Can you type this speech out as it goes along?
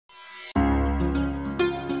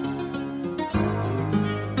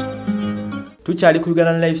tukyali ku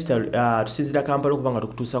Uganda lifestyle tusinzira Kampala okubanga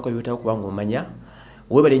tukutuusako ebitabo kubanga omanya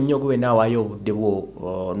webale nnyo gwe naawayo obudde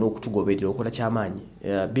bwo n'okutugoberera okola kyamaanyi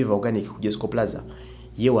Biva Organic ku Jesco Plaza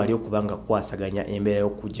ye wali okubanga kwasaganya embeera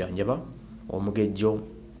y'okujjanjaba omugejjo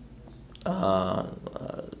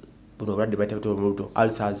buno obulwadde bw'ettabutoluto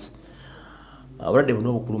ulcers obulwadde buno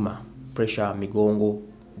obukuluma pressure migongo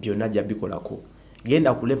byonna ajja bikolako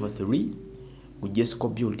genda ku level 3 ku Jesco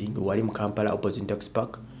building wali mu Kampala opposite Tax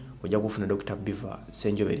Park ojja kufuna Dr. Biva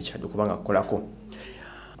Senjobe Richard okubanga kukolako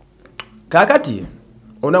kakati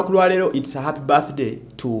olunaku lwa leero it's a happy birthday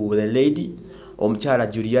to the lady omukyala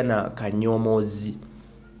Juliana Kanyomozi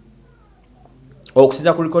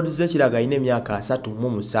okusinza ku records ze kiraga ine emyaka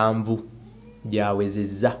 37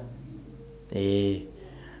 gyawezezza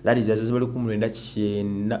that is yazibali ku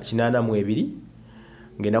 1982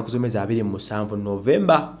 ngenda kuzomeza 27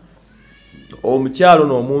 November omukyalo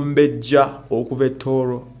no mumbejja okuva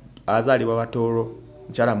Toro azalibwa batoro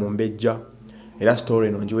mukyala mumbejja era story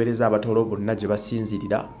eno njiwereza abatoro bonna gye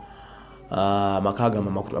basinzirira amakaga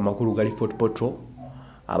amakulu gali Fort Portal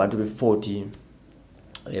abantu be Fort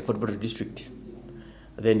Portal district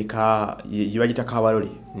then yibagita Kabalole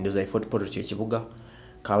ndoza Fort Portal kye kibuga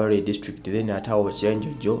Kabalole district then atawo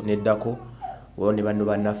Kyenjojo neddako wone bantu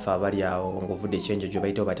banafa bali awo ngovude Kyenjojo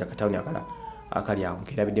bayito bati akatawuni akali awo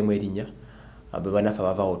nkerabiddemu erinnya abo banafa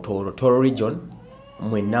bava Toro region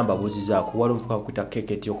mwe namba buziza ku walo mfuka kuita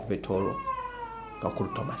keketi okuva Toro Kakulu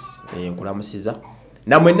Thomas nkulamusiza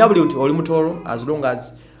namwe nabuli oli mutoro as long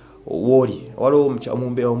as woli walo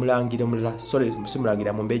omumbe omulangire mulala sorry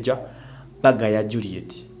musimulangira mumbeja baga ya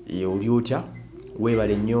Juliet oli otya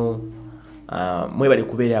webale nnyo mwebale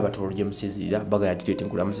kubeera abatoro gye musizira baga ya Juliet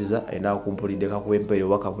nkulamusiza ena kumpolide kakwempere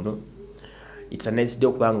waka buno it's a nice day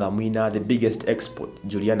okubanga mwina the biggest export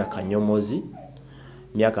Juliana Kanyomozi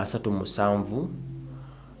myaka 37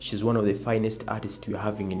 she's one of the finest artists we are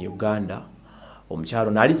having in Uganda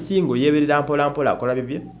omukyalo nali singo yeberera mpola akola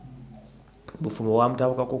bibye bufumo wa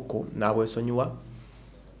mutabuka kokko nabwe sonyuwa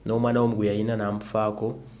n'omwana w'omugwe yayina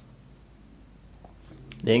namufaako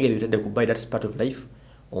nenge bitadde ku by that part of life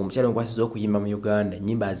omukyalo nkwasiza okuyimba mu Uganda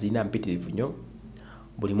nyimba azina mpitirivu nnyo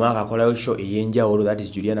buli mwaka akolayo show eyenjawulo that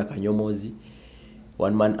is Juliana Kanyomozi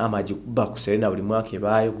one man amaji kuba ku Serena buli mwaka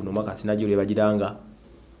ebaayo guno mwaka sinajule bagiranga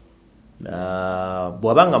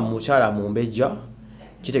bwabanga mukyala mumbejja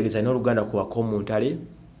kitegeza n'oluganda kuba komuntale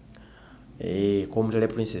komuntale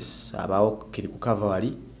princess abawo kiri ku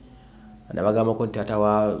Cavalry nabagamba ko tata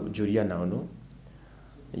wa Juliana ono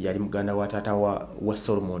yali muganda wa tata wa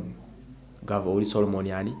Solomon oli Solomon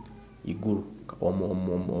yani iguru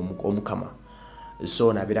omukama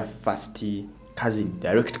so nabira first cousin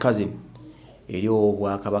direct cousin eriyo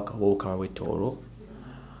obwakabaka bw'obukama bw'Etoro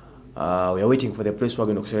we are waiting for the place we're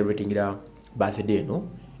going to celebrating their birthday no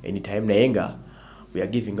anytime nayenga we are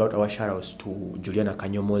giving out our shout outs to Juliana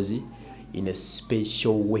Kanyomozi in a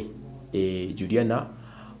special way. Juliana,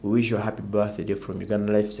 we wish you a happy birthday from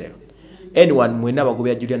Uganda Lifestyle. Anyone mwena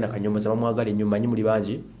bagobya Juliana Kanyomozi bamwagala nyuma nyimuli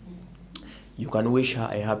banji, you can wish her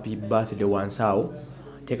a happy birthday once out.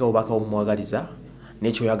 Teka obaka omwagaliza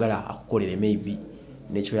necho yagala akukolere maybe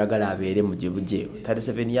necho yagala abeere mujebuje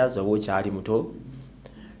 37 years obo kyali muto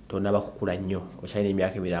tonna bakukula nnyo okyalina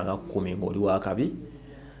emyaka emiranga 10 ng'oli wakabi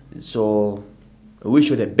so we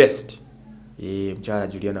wish you the best. Mchala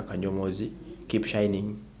Juliana Kanyomozi, keep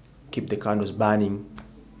shining, keep the candles burning.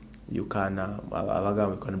 You can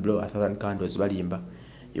you can blow 1,000 candles balimba.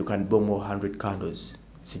 You can blow more 100 candles.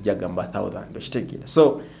 Sijagamba 1,000.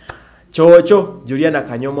 So chocho Juliana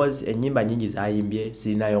Kanyomozi enyimba nyingi zayimbye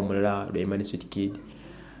sirinayo omulala Raymond Sweet Kid,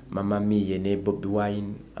 Mama Mie ne Bobby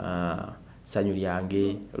Wine, Sanyu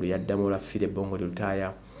lyange luyaddamu lafire bongo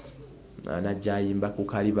lutaya najayimba ku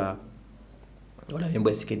Kaliba ola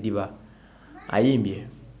embwe sikediba ayimbye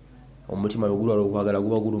omutima ogulwa okwagala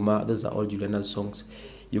guba guluma. Those are all Juliana's songs.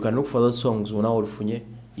 You can look for those songs una olufunye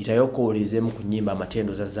itayoko olizemu kunyimba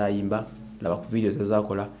amatendo zazayimba laba ku videos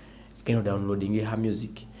zazakola keno downloading her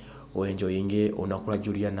music o enjoying onakula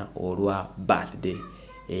Juliana olwa birthday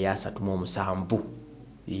ya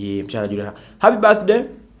 37 mchala Juliana happy birthday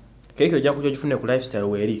keke ojja kujja kufune ku lifestyle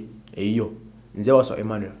weri eyo nze waso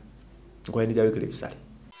Emmanuel ngoyendiga wiki lifestyle.